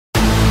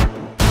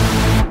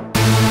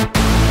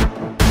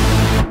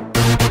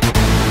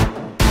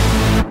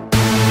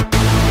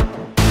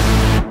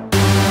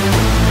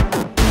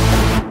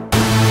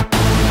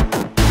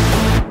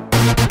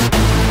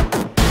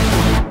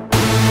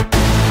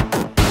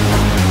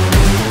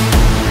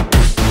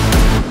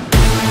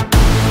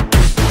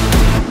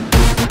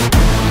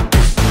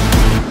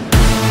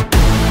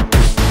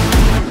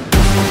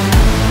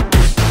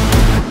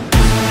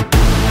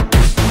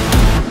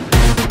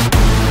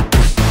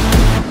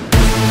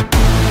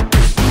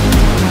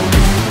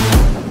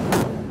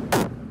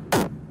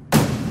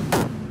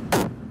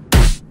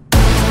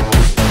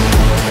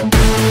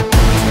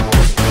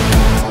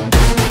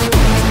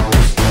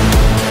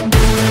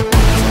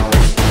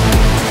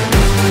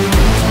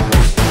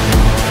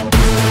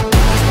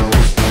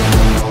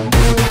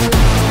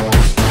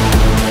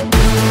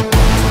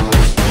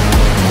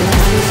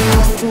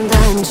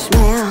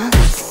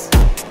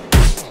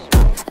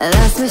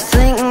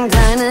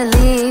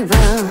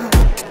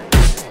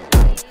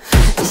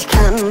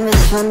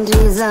von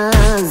dieser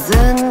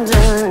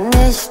Sünde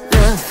nicht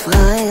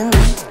befreien.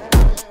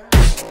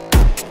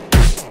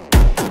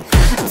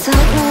 Zeig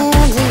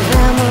mir die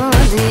Wärme,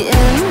 die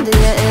in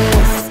dir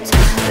ist.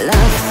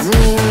 Lass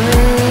sie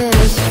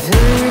mich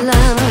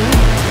fühlen.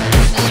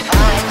 Ich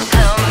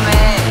breite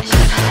mich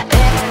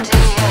in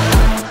dir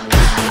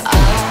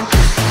aus.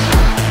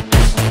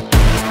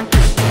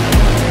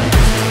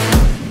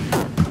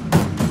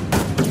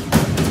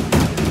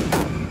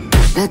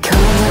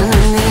 Willkommen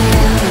in mir.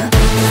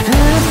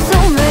 Spürst du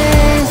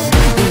mich,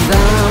 wie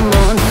warm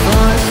und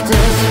feucht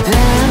ich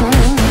bin?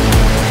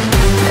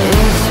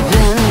 Ich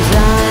bin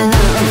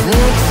deine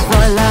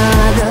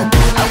Wegsvorlage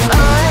auf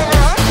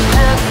einem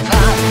Stück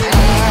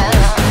Papier.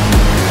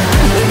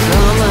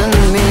 Willkommen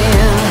in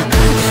mir.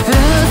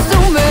 Spürst du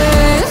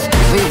mich,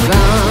 wie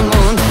warm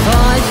und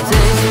feucht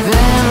ich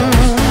bin?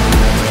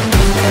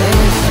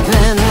 Ich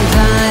bin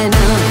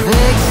deine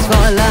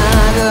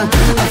Wegsvorlage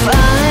auf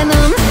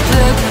einem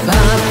Stück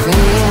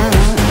Papier.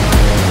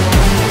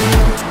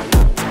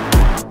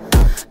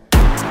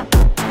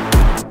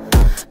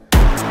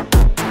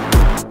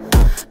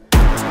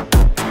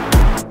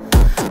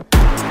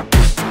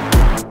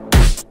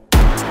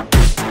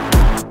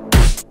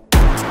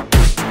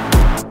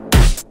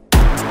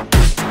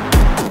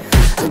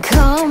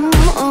 Komm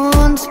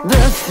und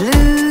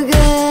beflügel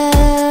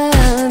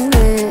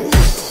mich.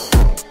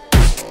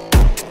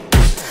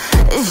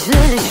 Ich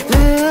will dich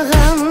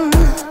spüren.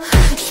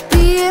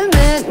 Spiel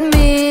mit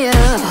mir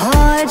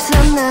heute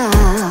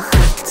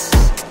Nacht.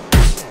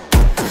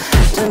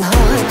 Denn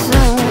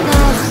heute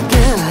Nacht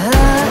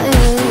gehör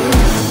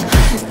ich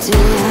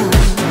dir.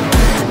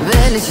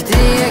 Will ich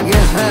dir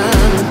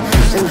gehören.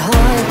 Denn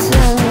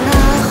heute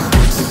Nacht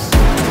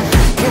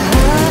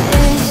gehör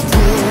ich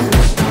dir.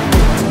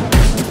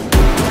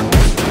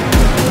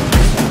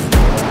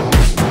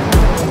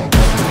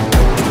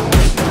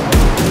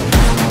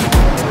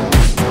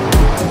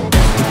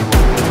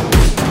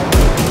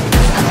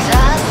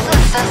 Das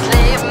ist das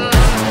Leben,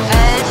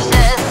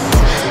 welches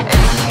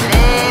ich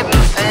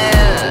leben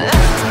will.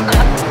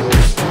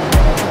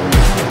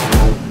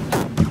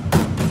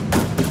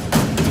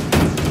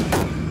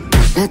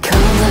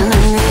 Willkommen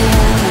in mir.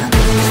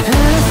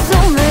 Spürst du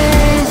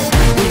mich,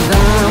 wie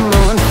warm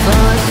und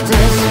feucht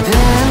ich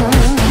bin?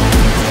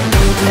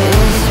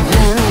 Ich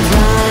bin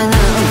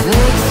deine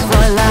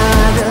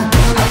Wegsvorlage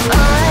auf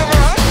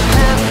einem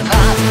Stück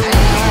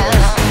Papier.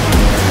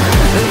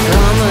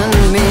 Willkommen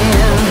in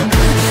mir.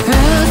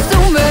 Spürst du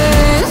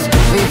mich,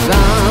 wie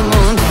warm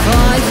und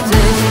feucht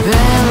ich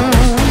bin?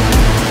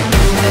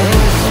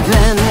 Ich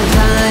bin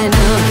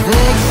deine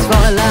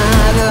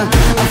Wegsvorlage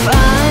auf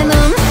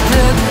einem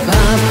Stück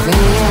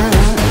Papier.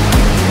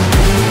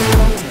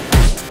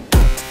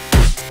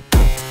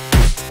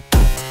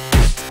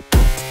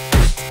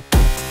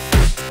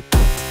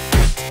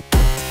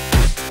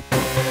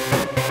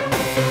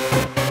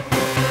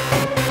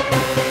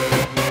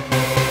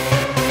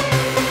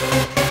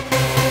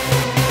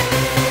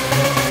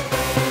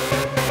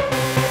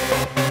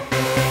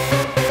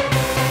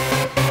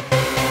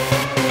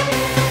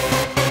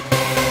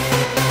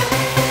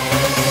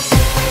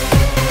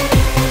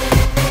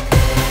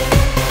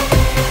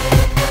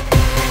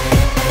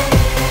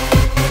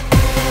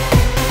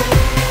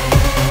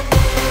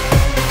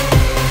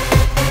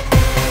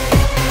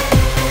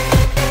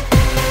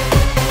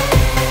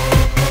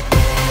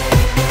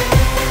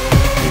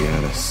 He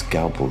had a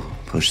scalpel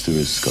pushed through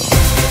his skull.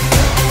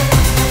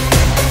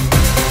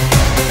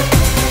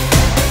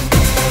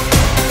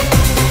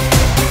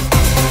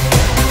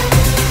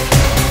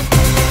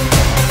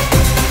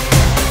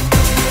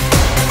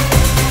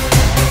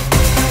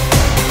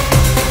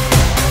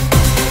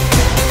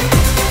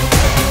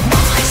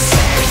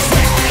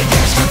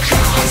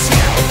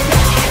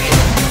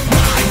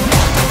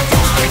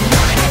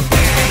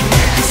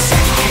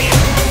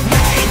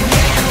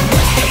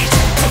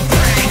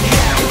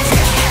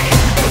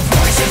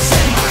 Voices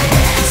in my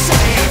head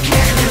say I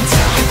can't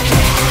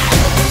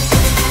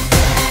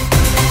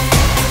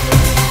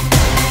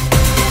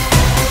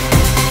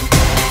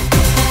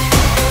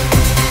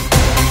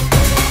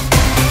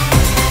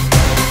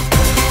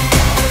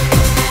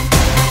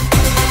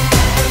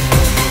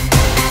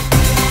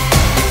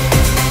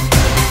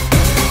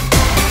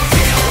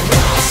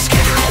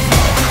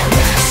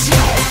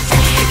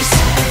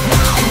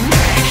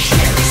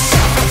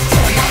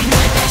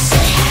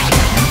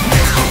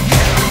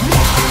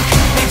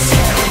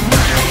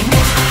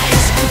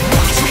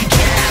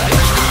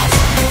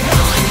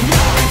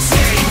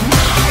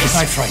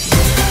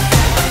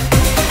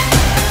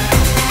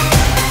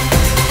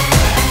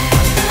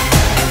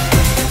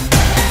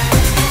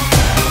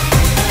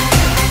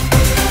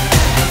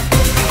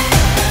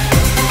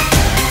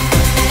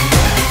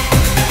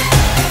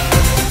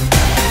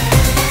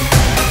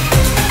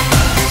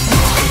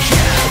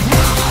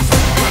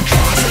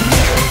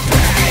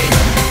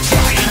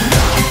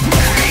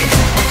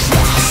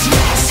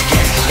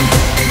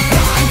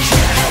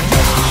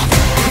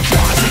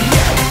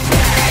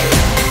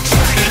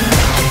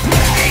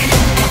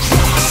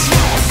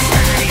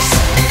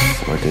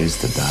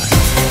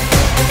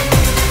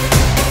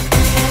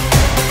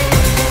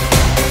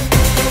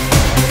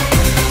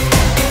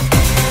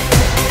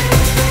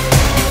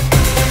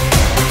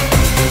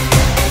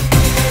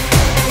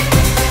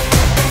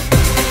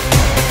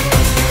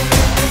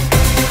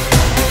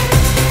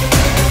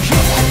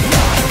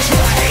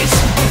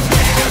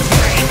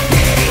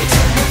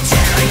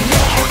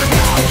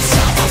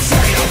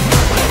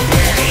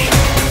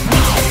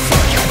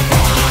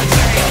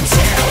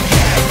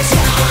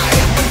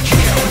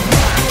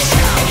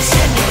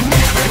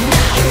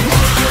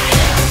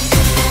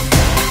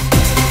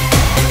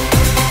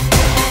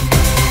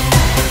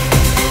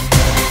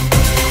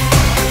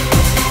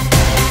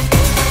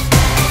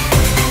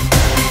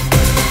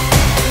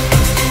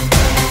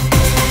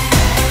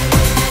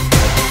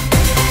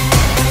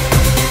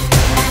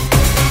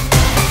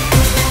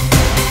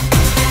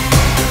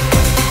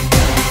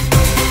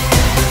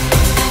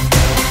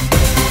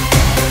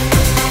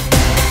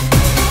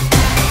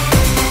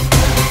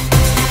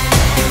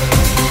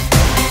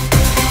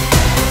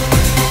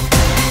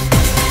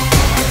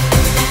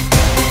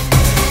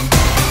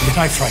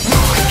my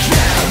friend.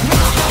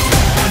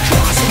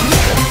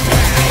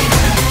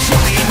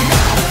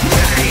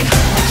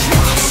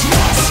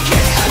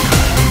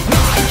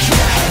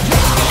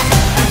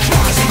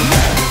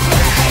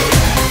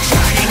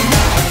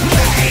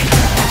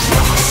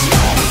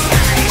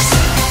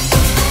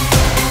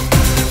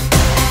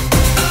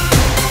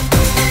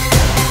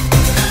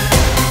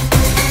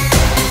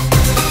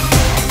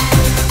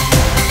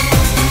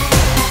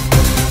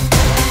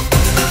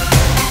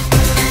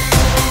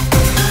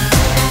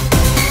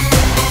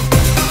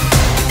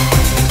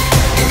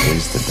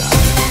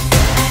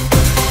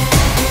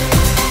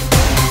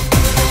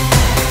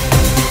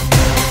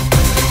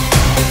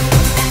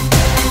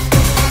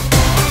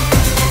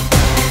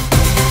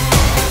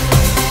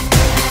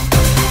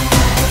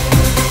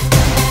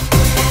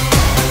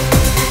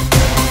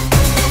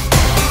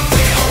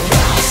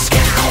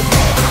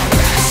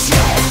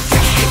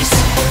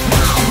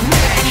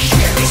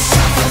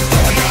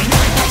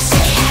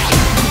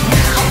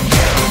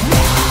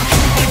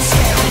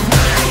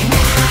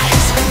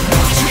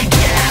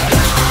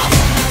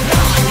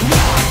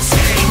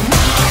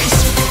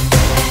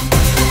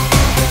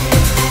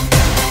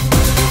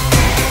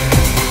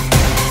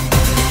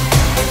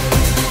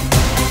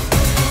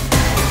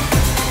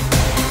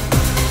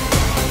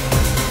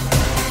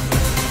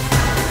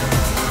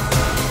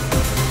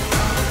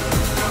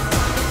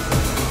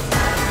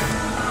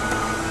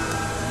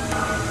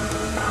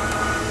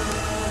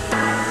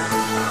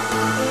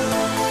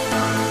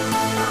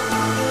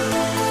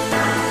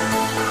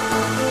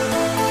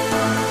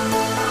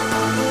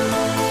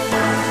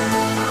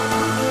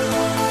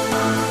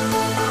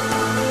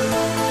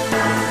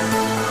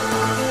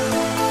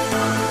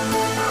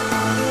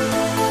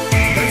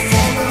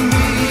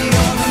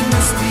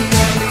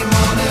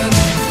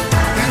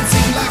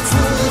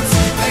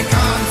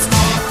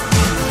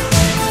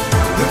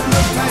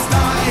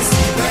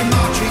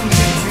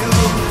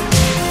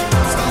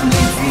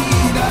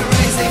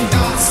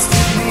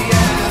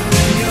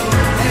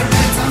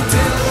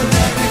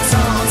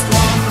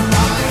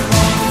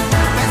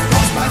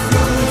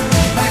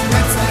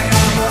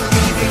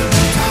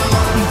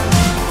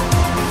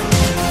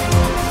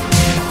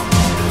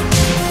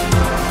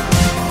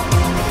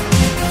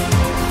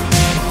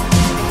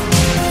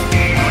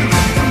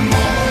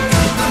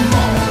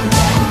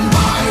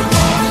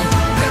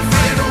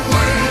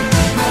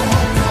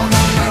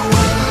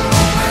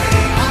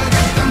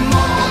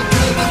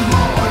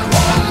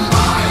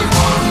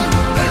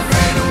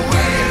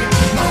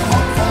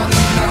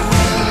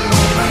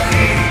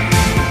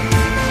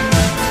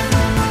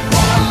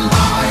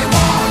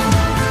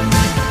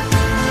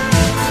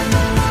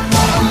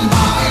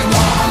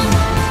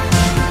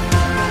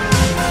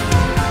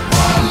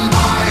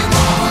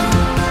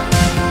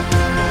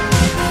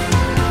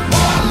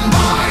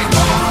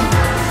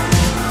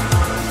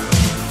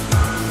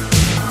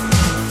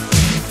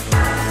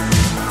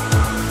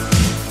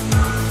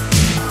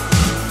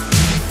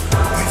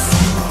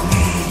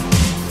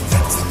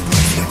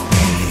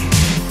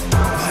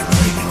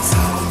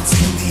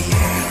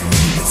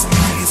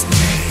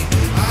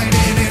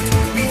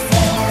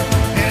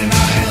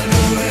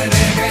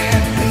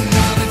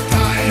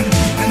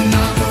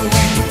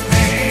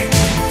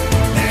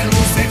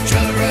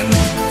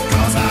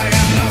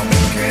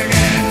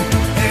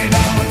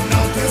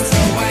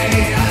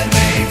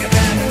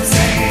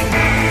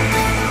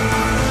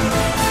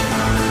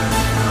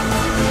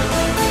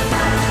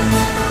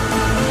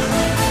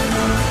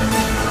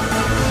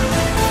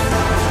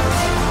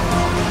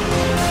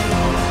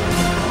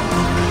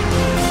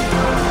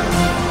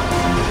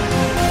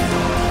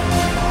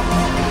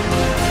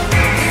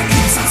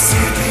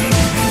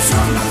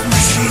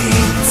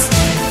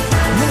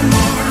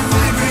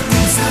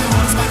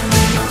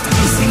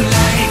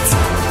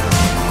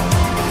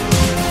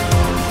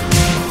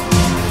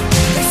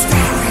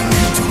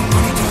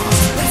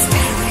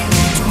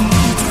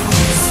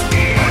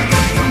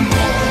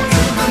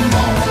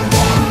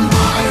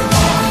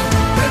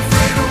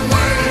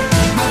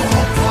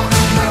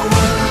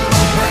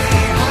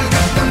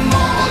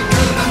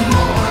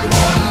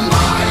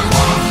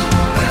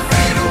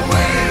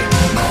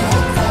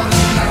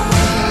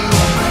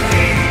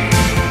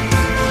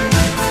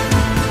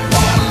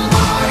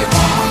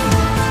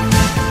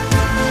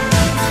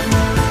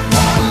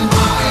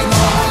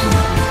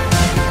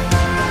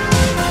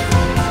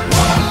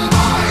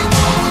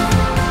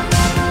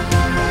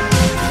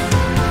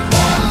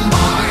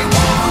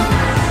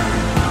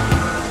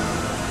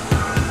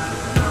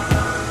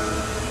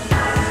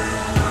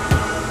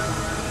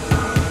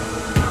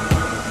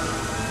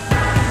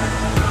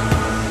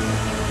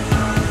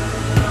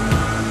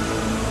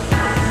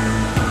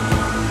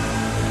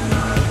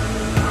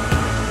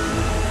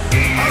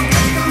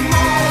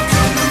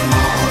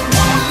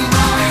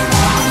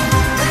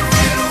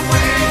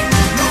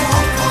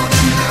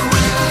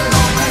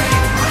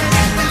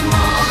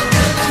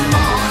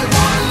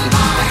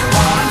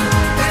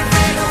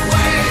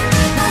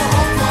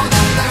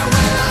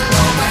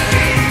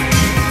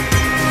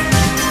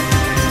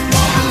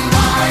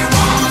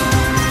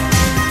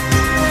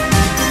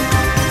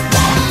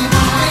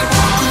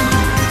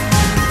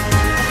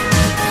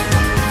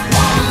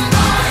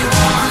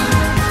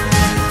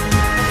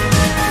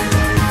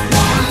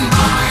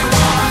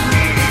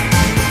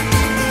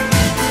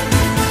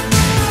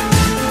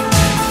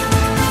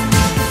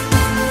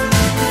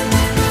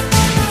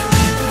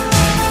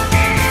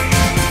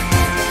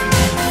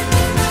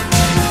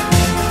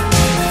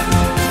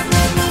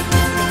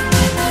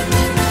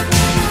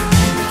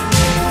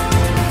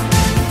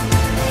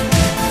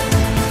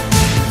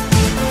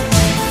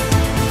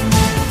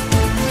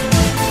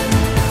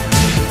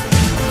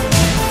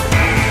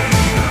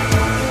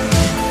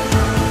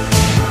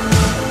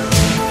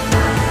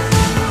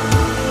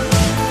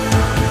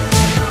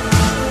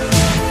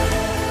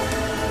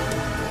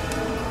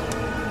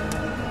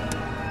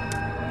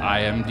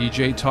 am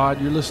DJ Todd.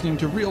 You're listening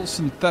to Real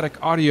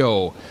Synthetic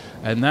Audio.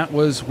 And that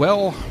was,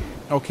 well,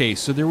 okay,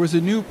 so there was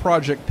a new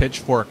Project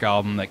Pitchfork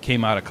album that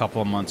came out a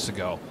couple of months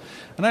ago.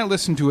 And I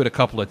listened to it a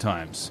couple of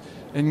times.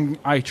 And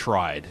I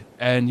tried.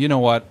 And you know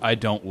what? I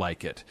don't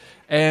like it.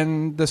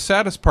 And the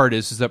saddest part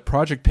is that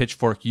Project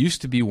Pitchfork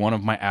used to be one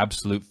of my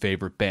absolute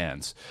favorite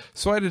bands.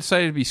 So I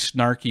decided to be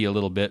snarky a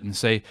little bit and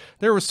say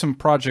there was some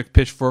Project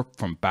Pitchfork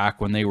from back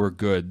when they were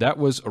good. That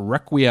was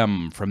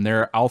Requiem from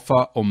their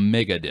Alpha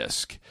Omega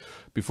disc.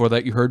 Before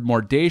that, you heard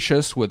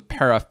Mordacious with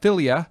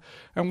Paraphilia.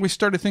 And we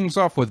started things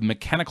off with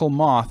Mechanical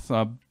Moth.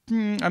 I'm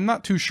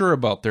not too sure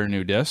about their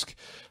new disc.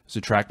 It's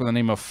a track by the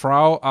name of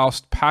Frau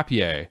aus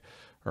Papier.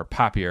 Or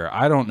Papier,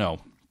 I don't know.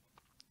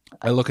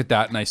 I look at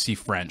that and I see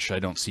French. I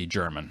don't see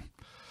German.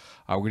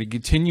 We're going to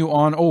continue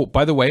on. Oh,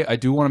 by the way, I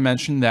do want to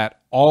mention that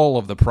all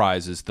of the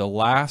prizes, the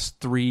last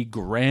 3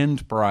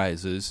 grand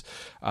prizes,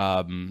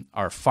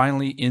 are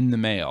finally in the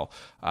mail.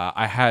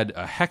 I had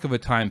a heck of a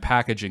time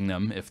packaging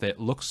them. If it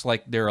looks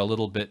like they're a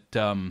little bit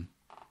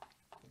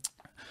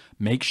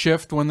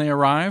makeshift when they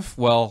arrive,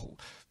 well,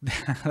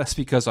 that's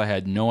because I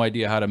had no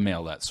idea how to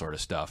mail that sort of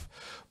stuff.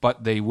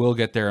 But they will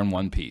get there in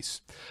one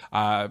piece.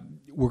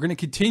 We're going to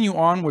continue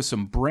on with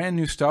some brand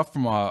new stuff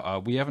from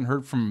we haven't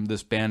heard from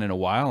this band in a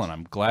while, and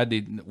I'm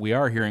glad we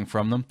are hearing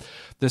from them.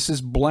 This is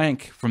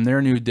Blank from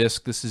their new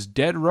disc. This is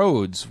Dead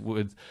Roads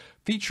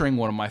featuring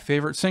one of my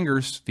favorite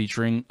singers,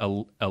 featuring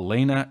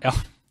Elenor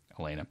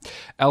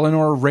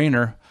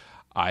Rayner.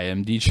 I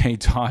am DJ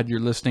Todd. You're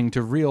listening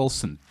to Real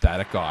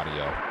Synthetic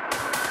Audio.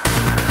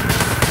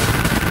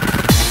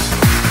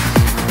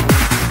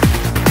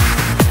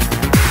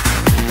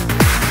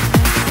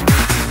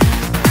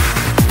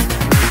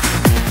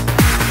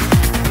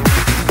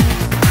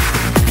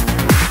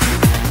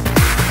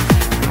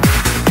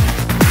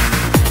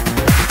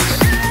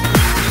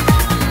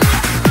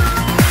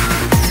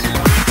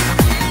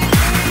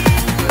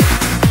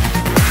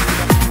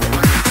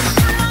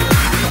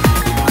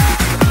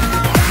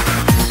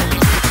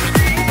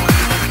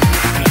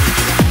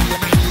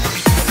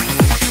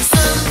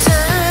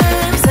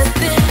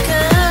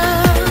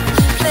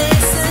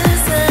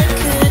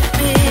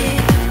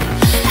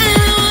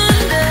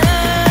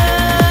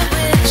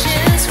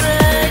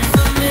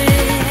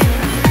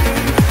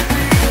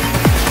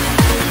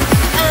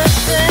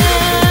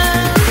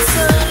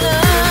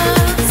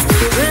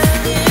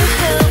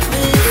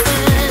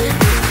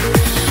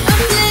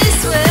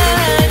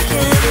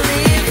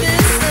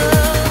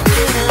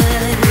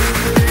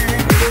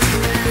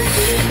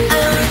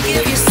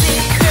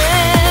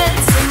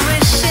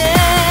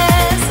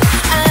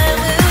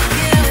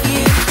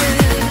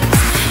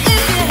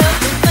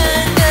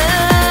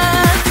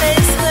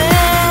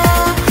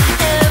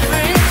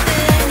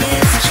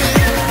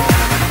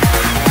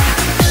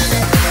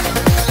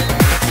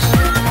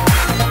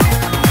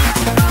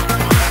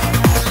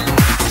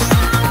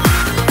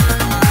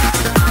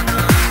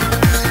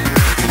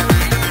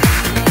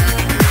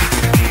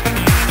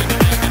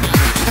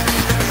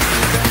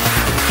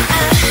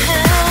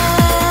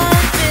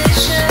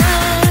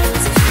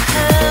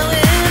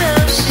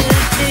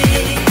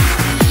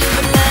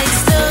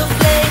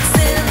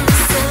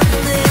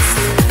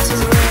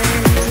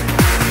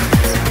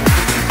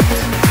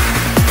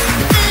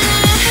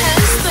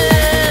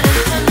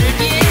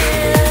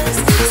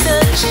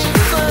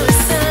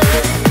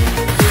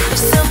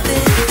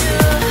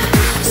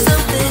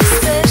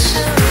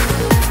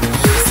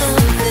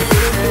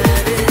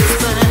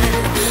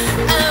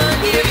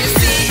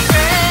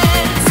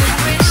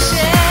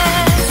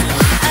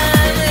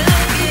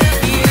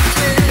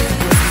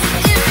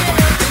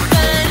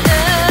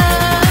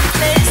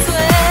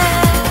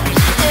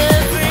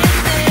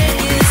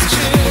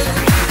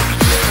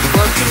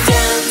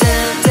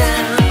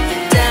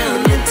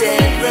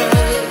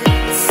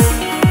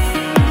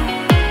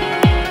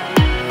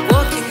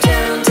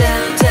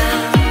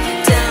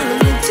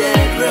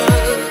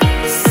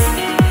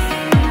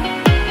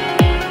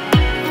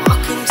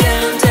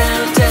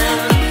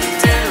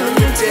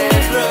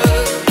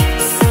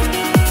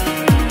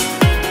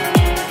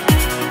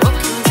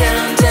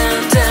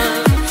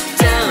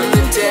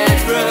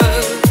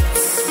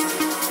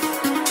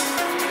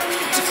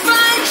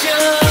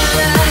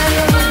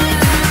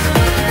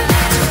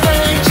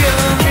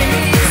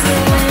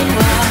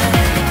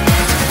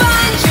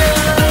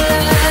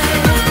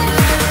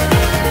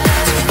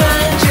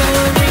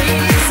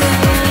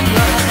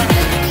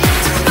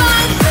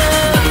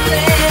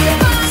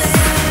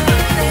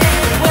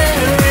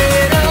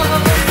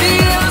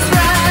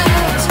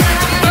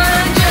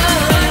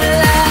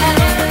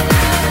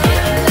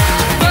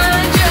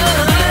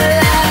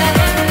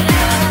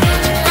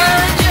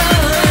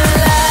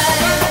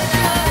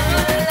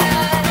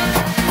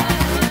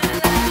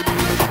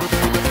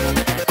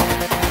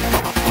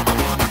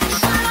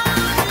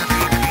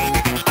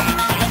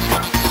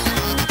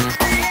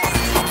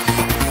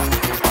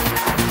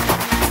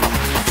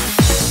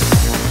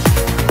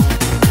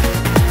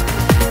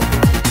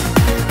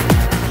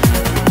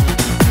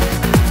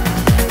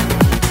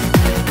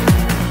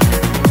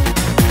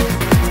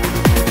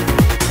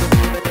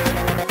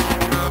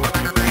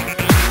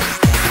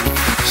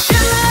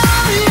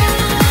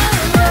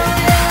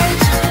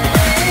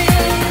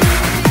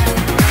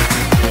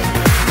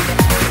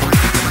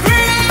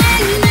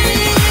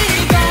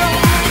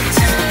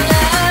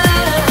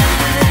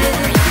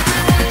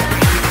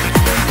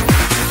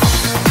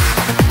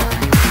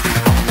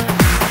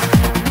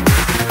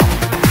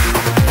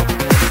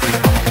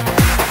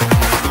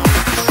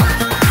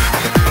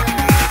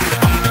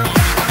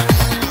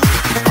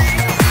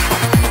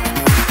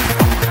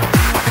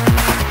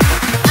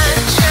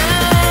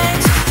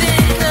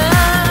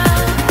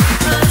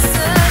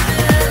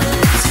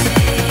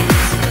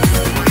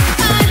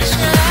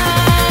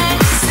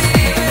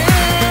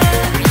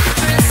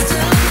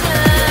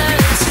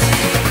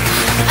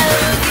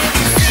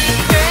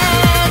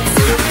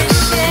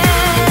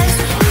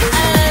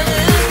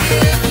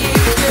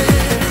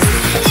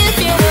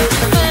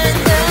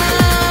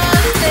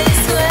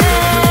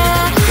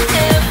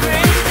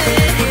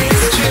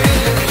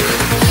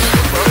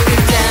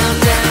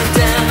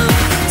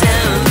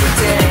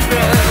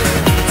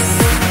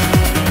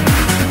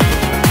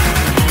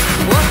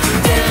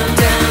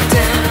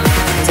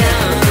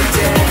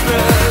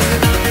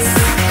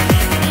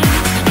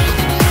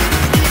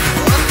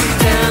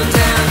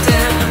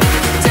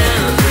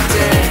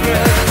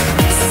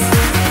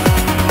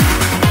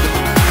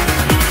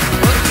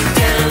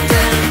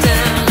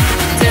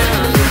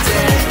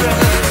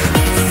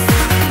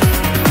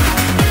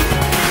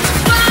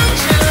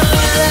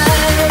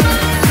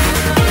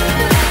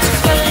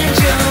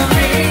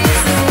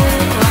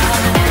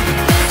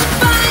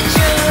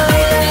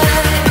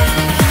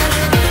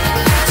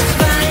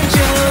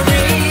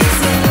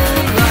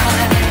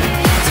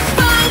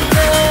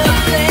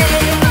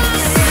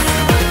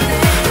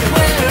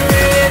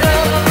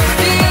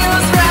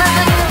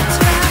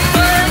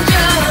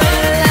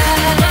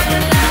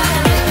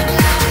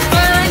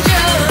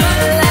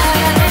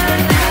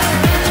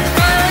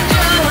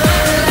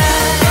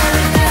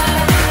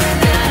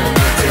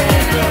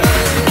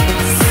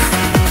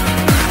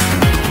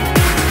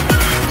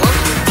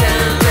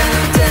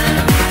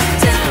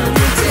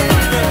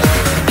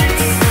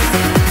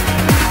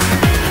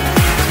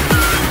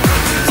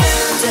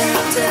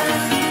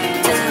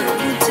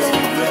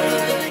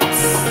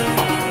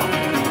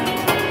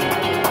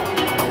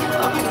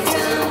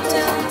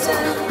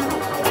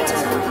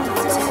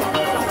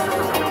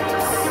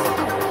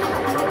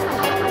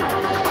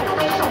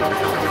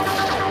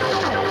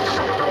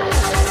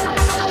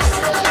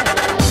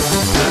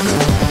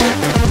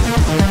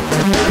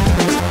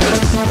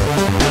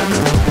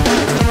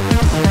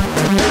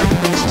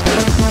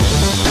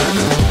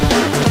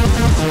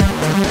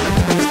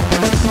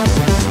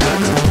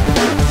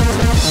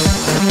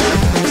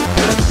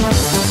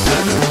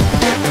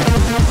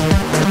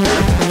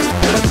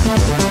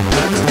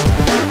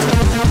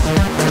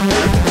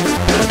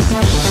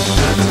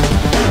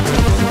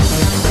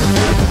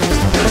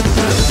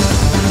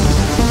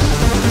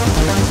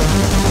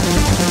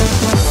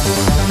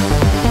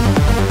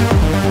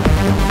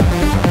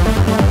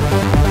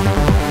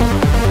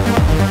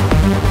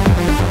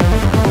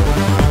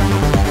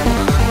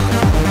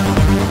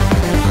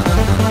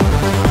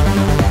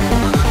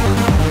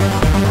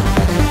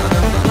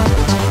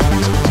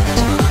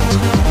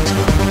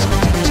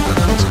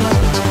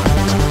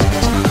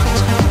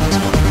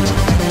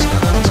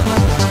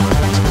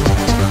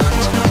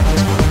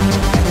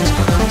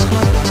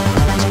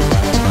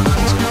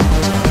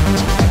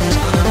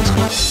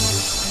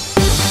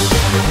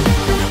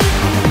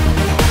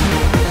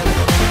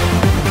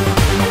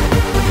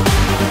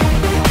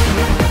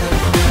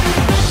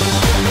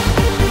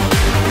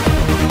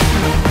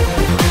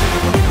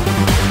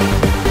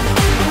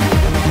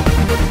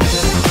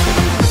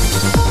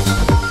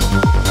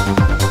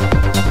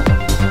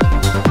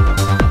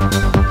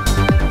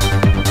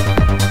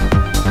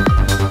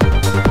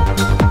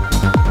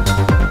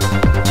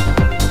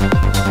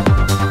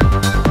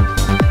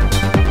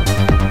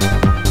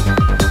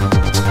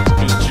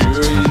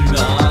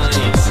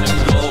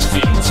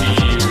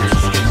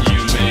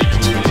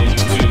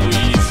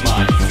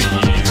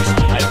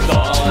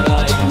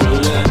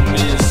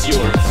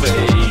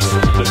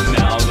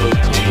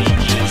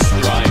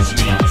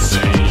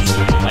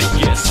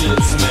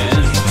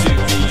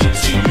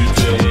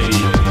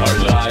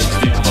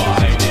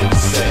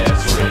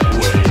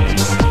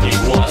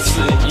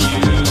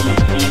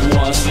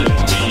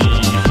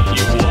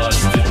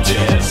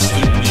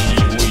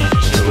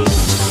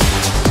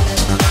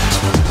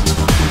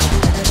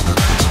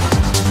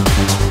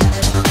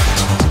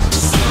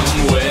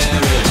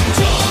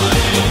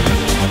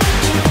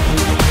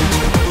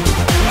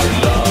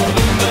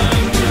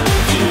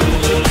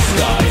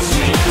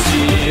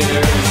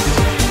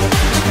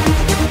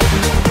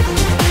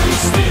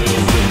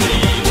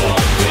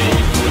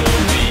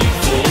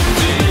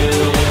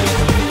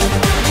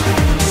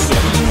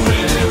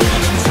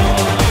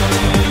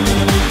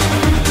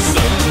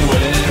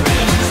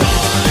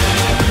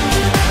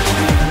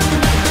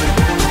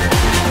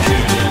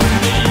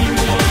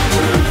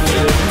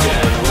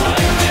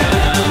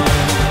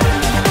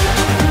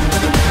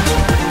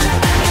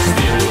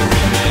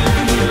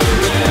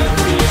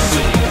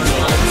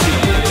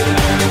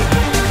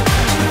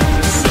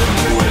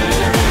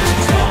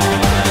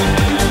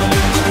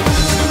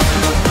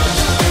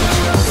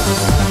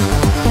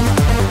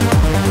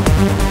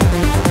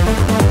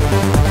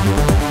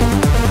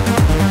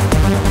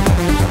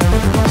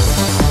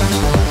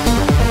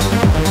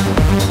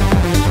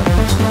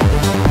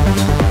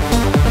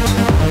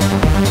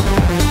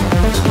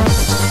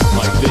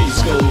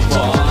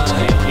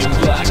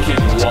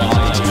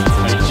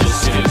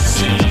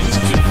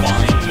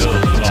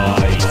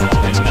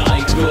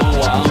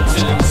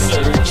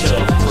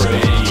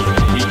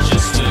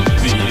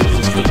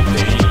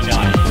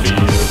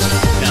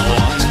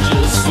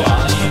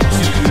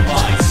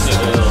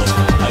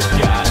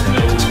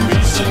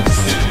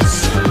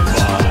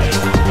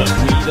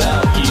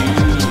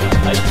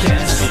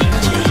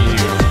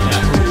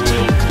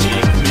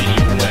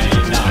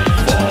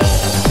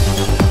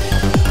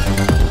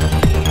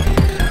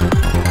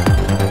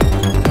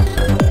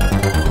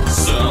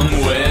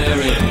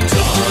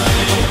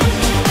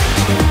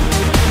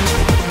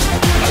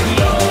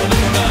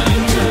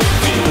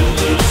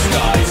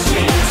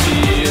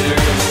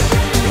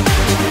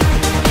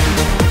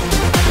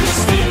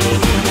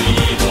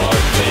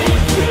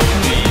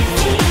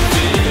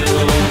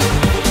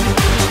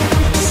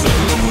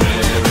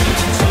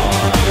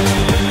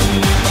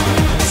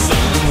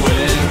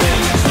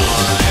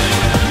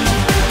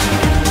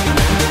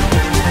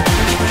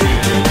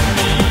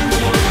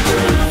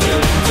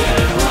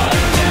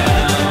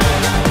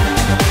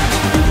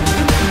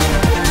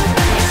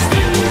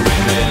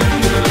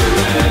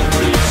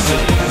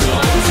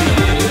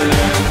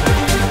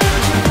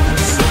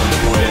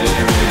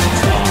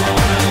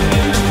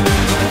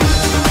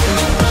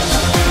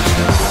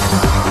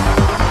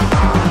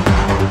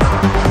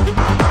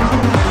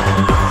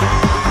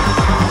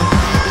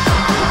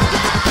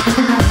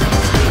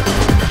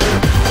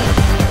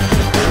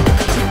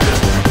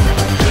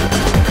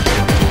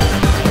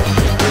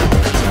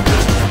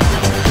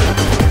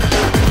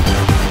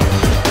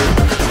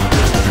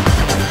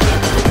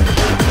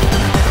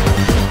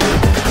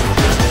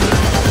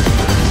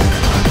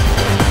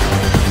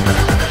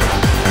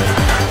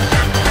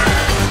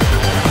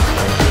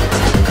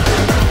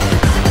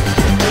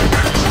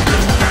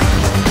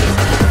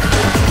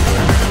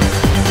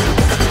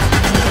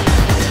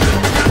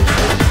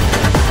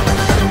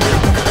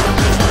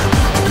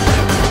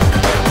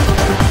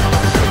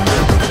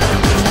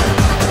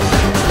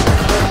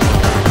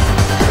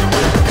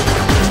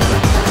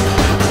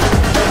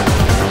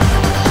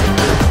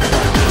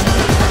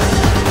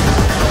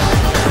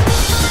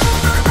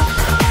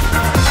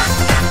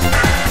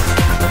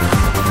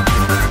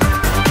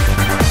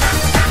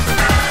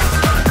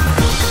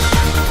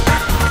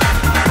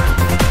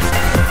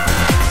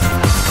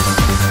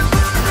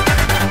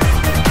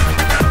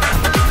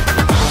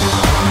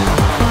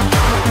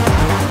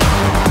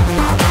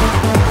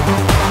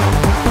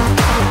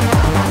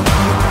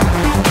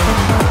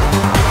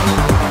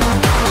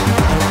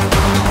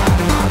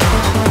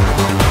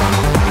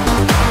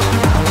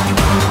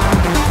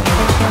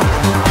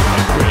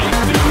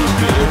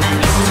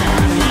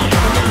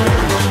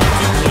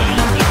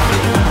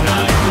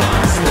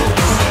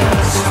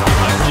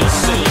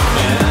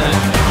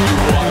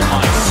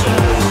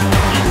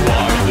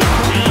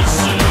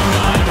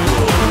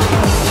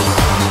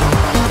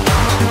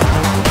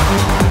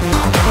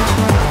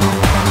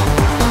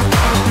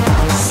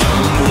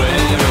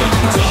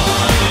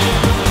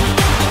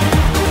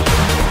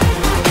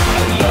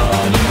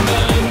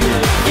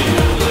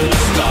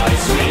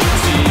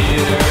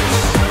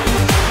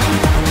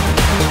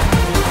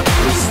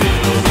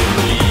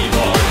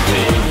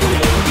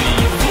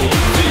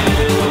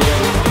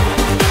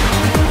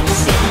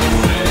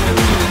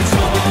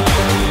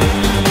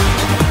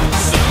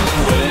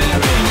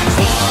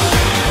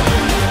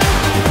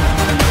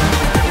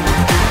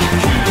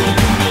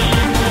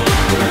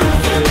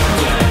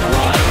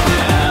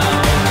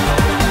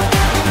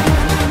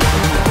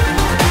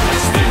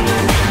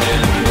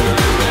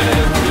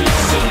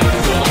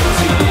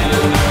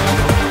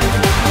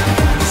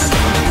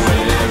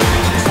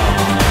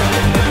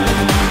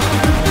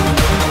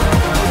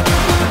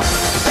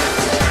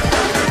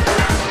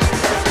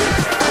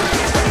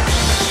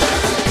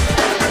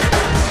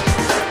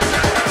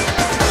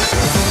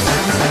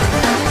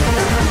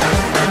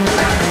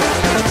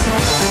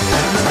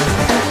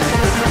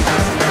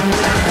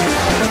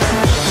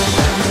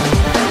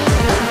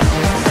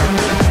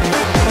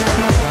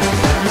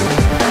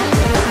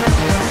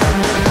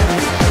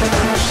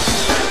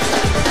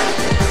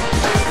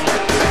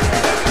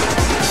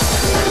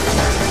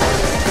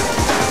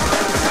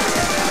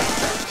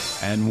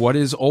 what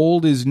is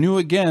old is new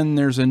again.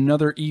 There's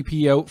another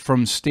EP out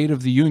from State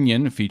of the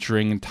Union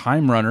featuring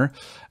Timerunner,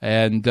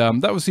 and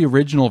that was the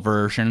original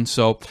version,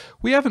 so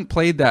we haven't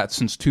played that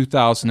since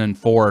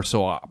 2004,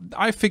 so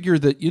I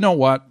figured that, you know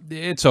what,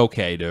 it's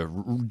okay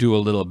to do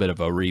a little bit of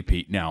a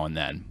repeat now and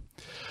then.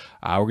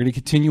 We're going to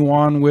continue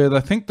on with,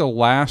 I think, the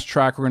last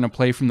track we're going to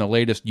play from the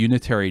latest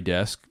Unitary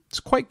disc. It's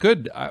quite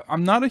good.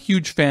 I'm not a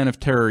huge fan of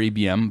Terror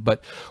EBM,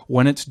 but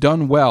when it's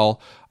done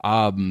well,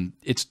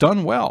 it's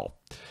done well.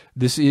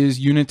 This is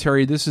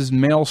Unitary, this is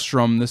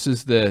Maelstrom, this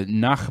is the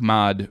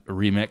Nachmahd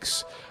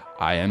remix.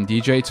 I am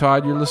DJ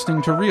Todd, you're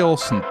listening to Real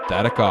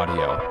Synthetic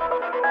Audio.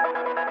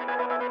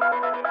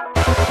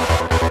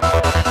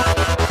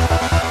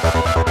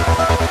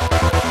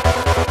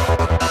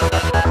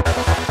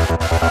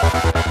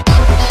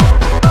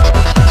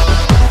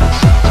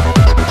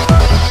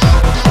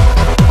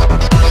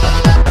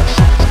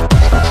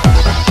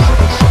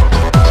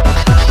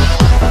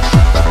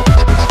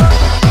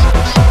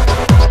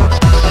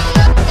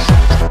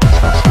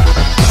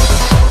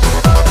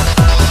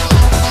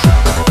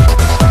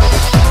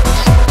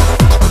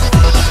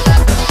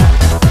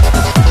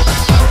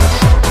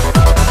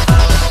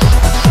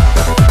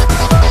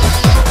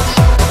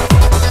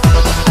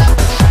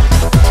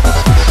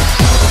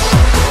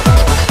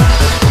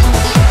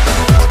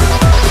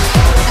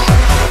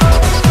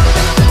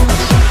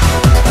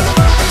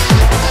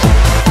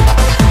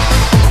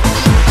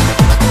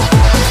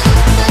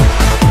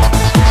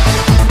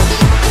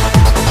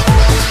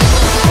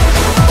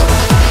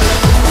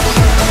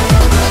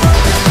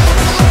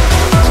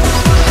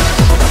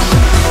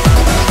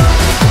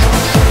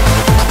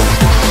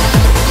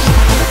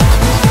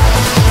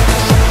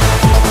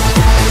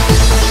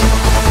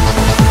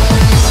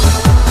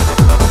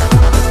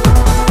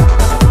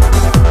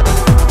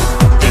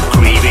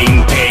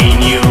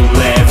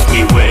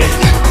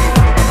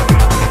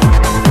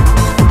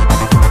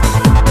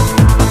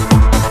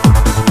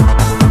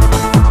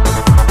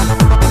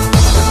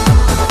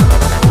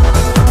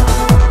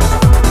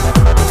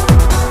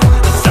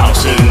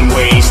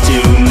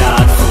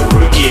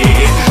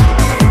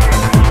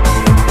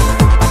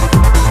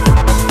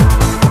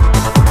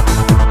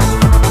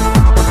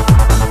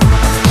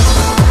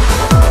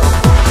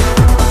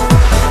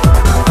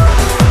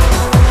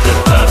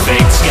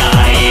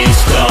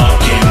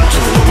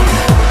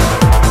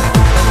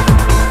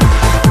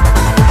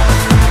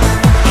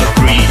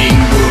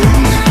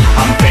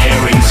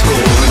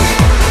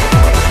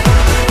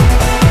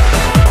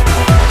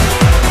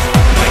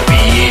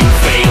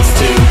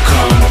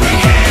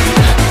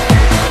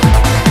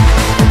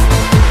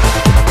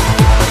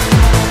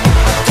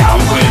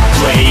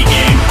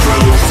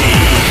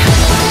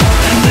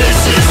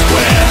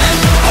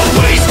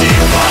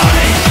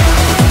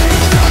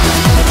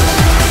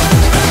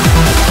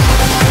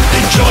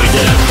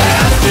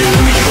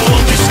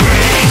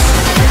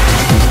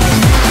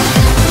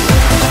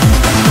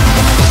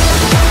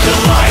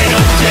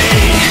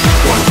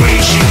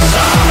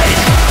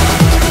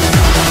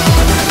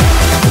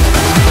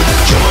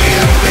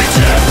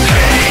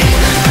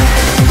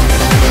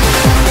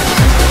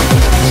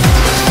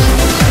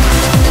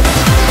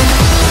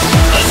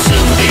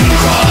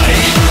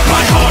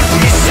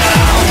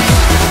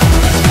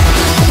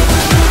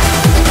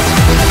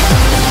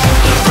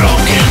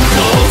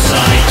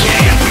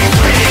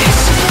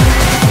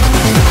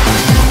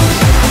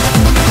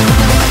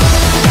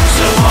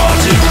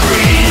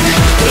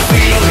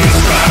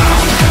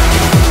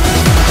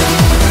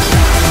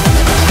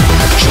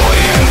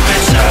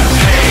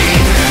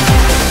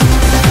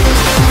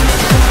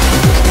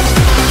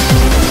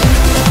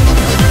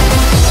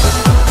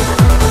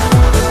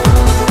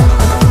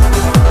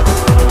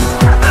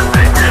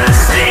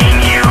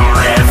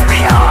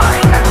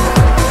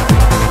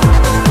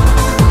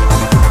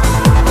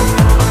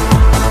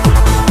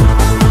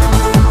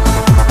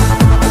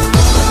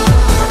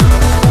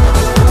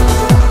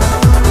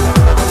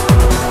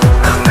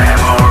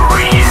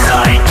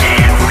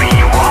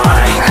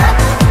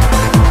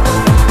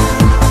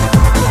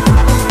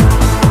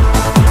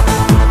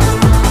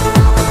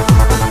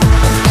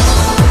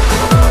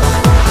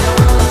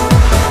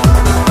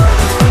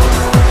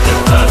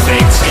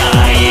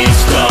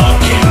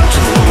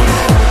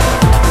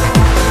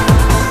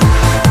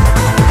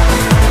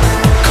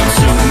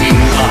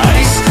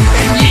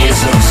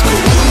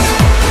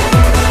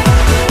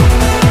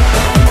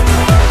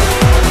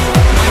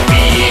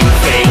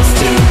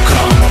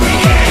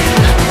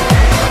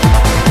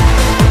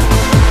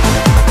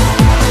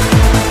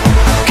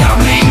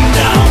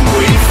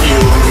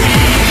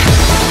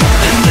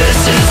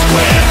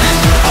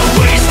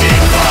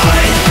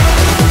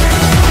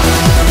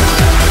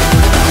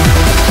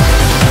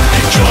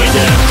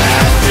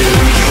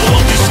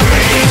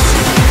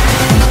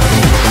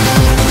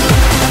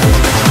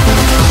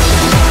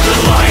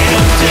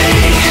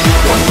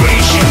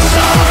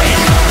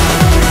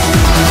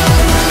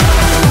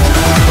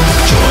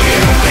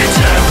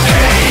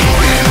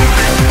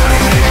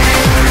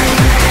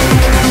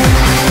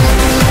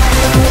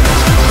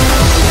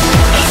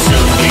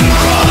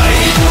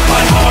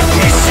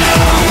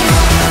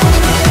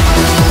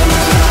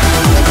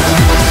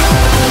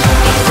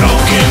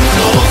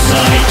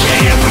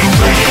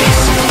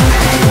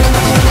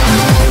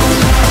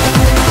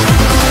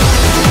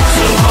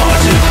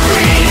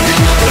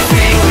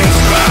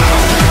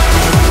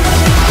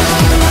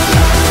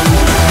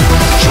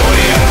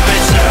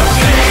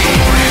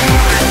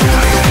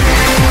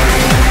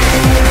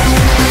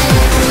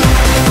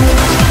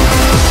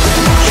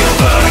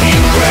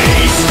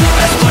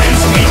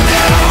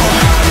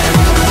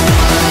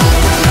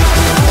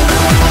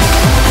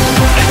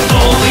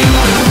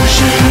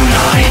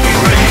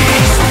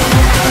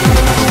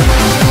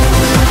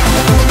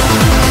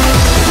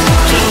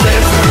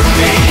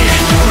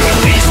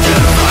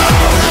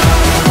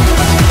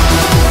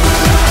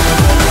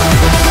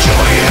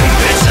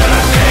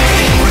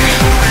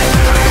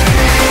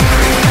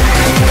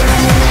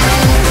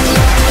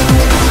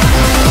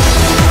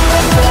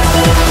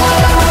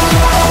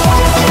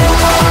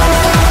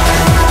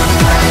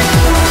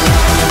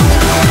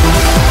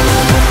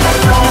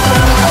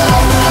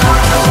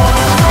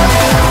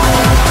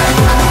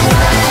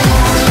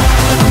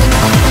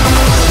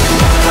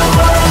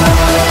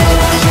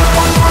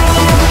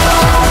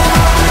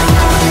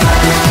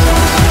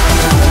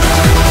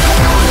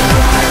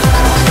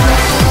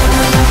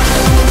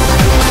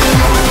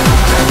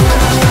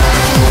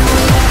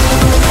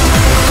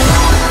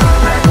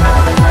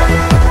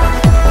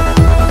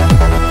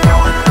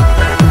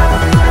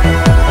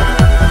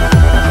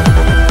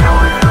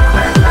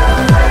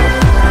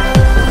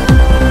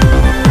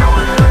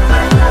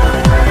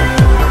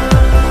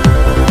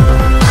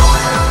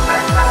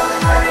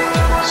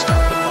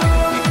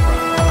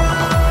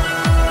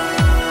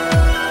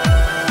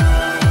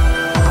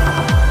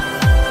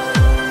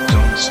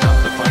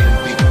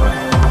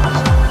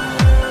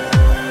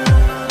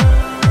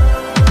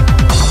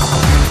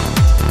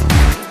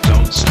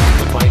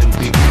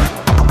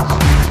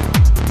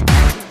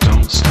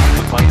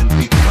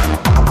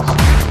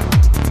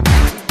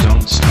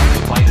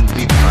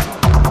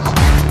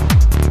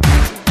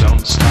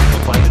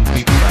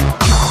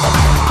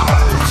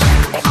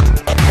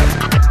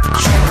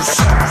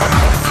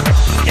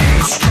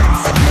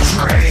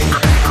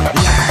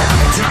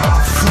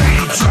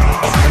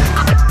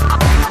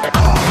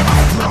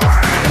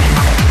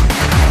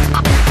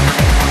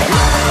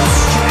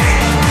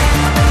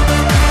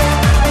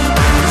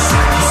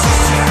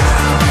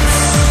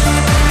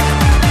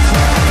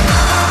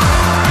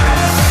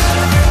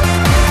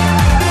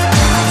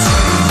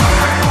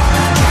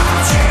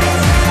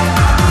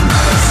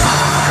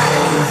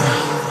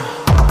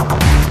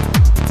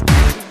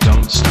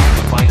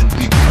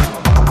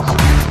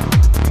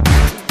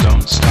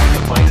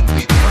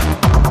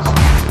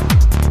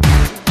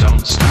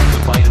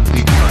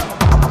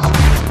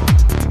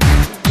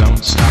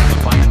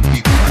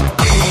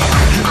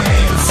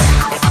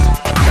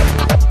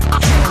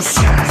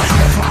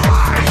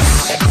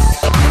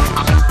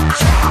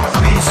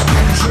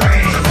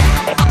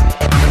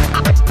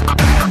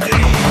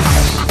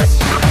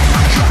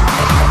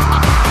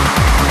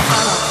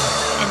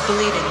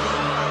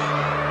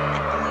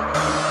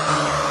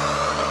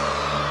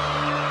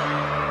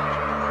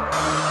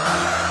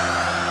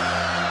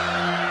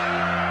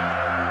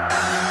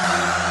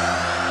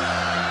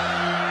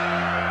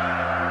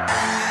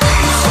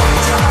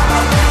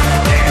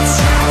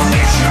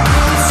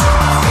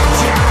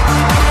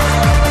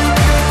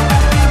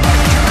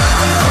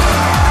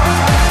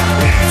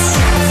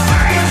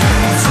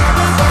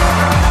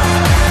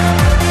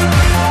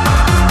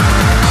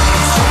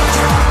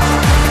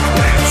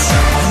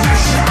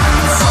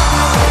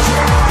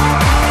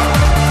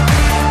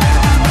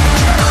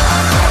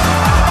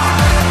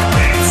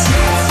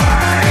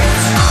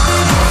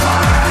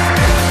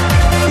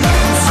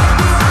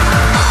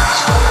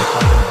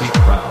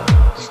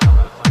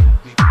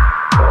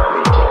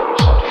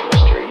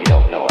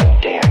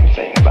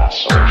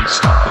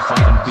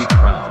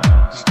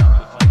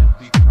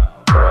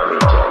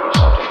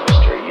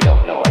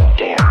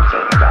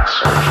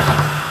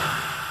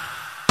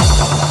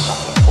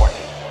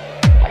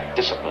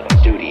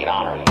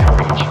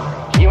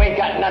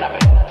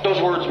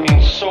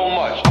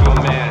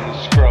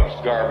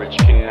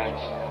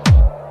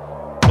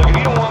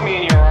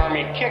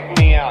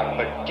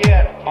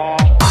 Get off.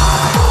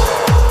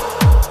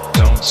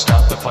 Don't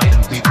stop the fight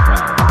and be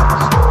proud.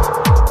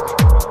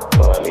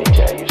 Well, let me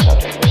tell you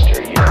something,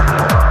 mister. You don't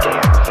know a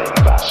damn thing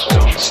about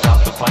soldiers. Don't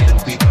stop the fight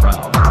and be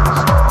proud.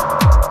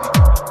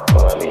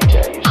 Well, let me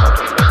tell you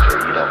something, mister.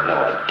 You don't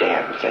know a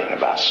damn thing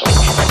about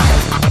soldiers.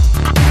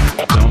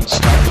 Don't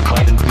stop the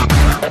fight and be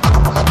proud.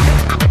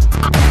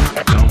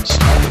 Don't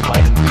stop the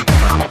fight and be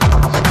proud.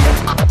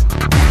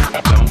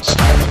 Don't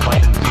stop the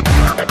fight and be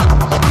proud.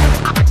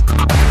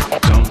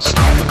 Don't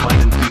stop the fight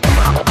and be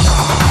proud.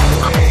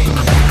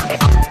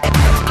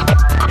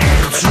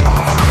 It's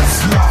yours,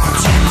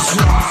 Lord, it's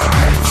yours.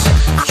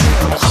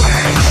 Your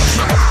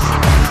creation.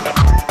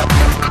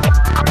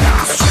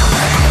 That's your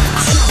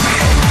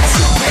name,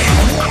 to be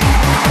one.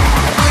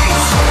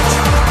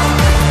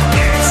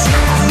 It's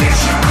your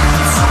mission,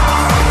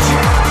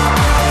 soldier.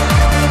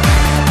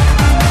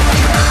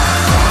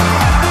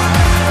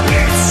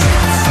 It's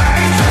your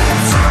fatal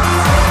time.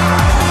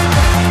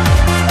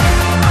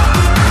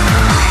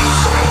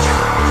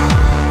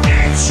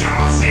 It's your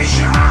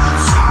vision,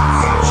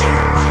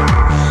 soldier.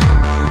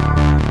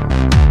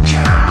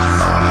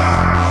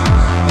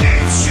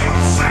 It's your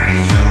fatal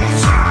time.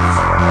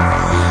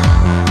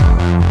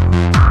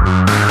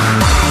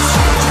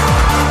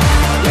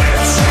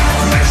 It's your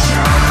mission,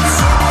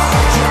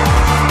 soldier.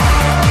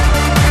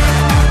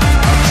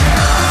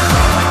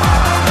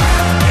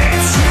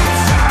 It's your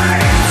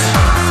fate,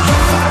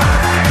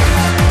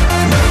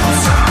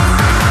 loser.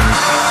 It's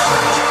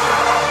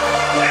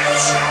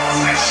your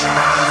mission, soldier.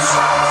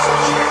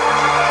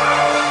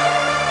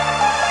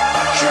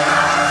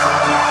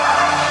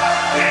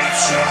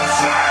 It's your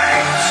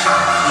fate,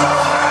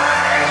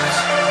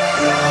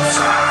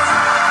 loser.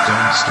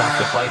 Don't stop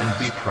the fight and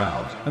be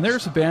proud. And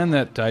there's a band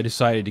that I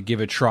decided to give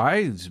a try.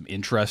 It's some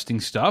interesting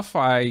stuff.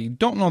 I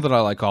don't know that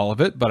I like all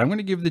of it, but I'm going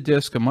to give the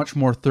disc a much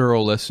more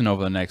thorough listen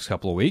over the next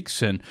couple of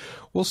weeks, and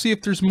we'll see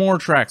if there's more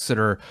tracks that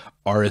are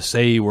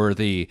RSA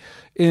worthy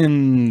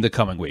in the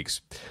coming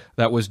weeks.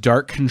 That was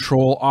Dark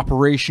Control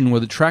Operation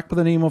with a track by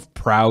the name of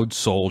Proud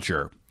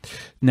Soldier.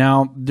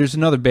 Now, there's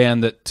another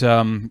band that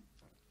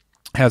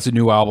has a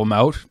new album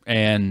out,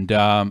 and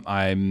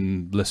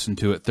I'm listened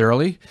to it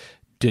thoroughly.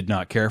 Did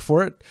not care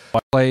for it. I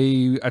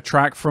play a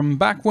track from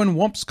back when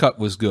Wumpscut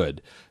was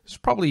good. It's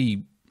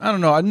probably, I don't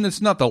know, and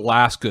it's not the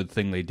last good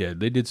thing they did.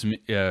 They did some,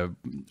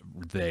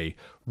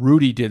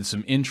 Rudy did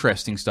some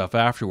interesting stuff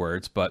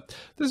afterwards, but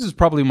this is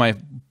probably my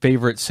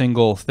favorite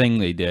single thing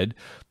they did.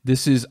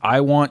 This is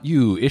I Want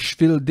You,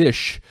 Ishville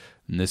Dish,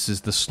 and this is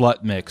the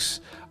Slut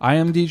Mix. I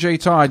am DJ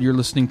Todd. You're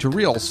listening to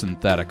Real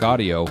Synthetic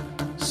Audio.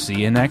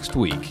 See you next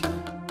week.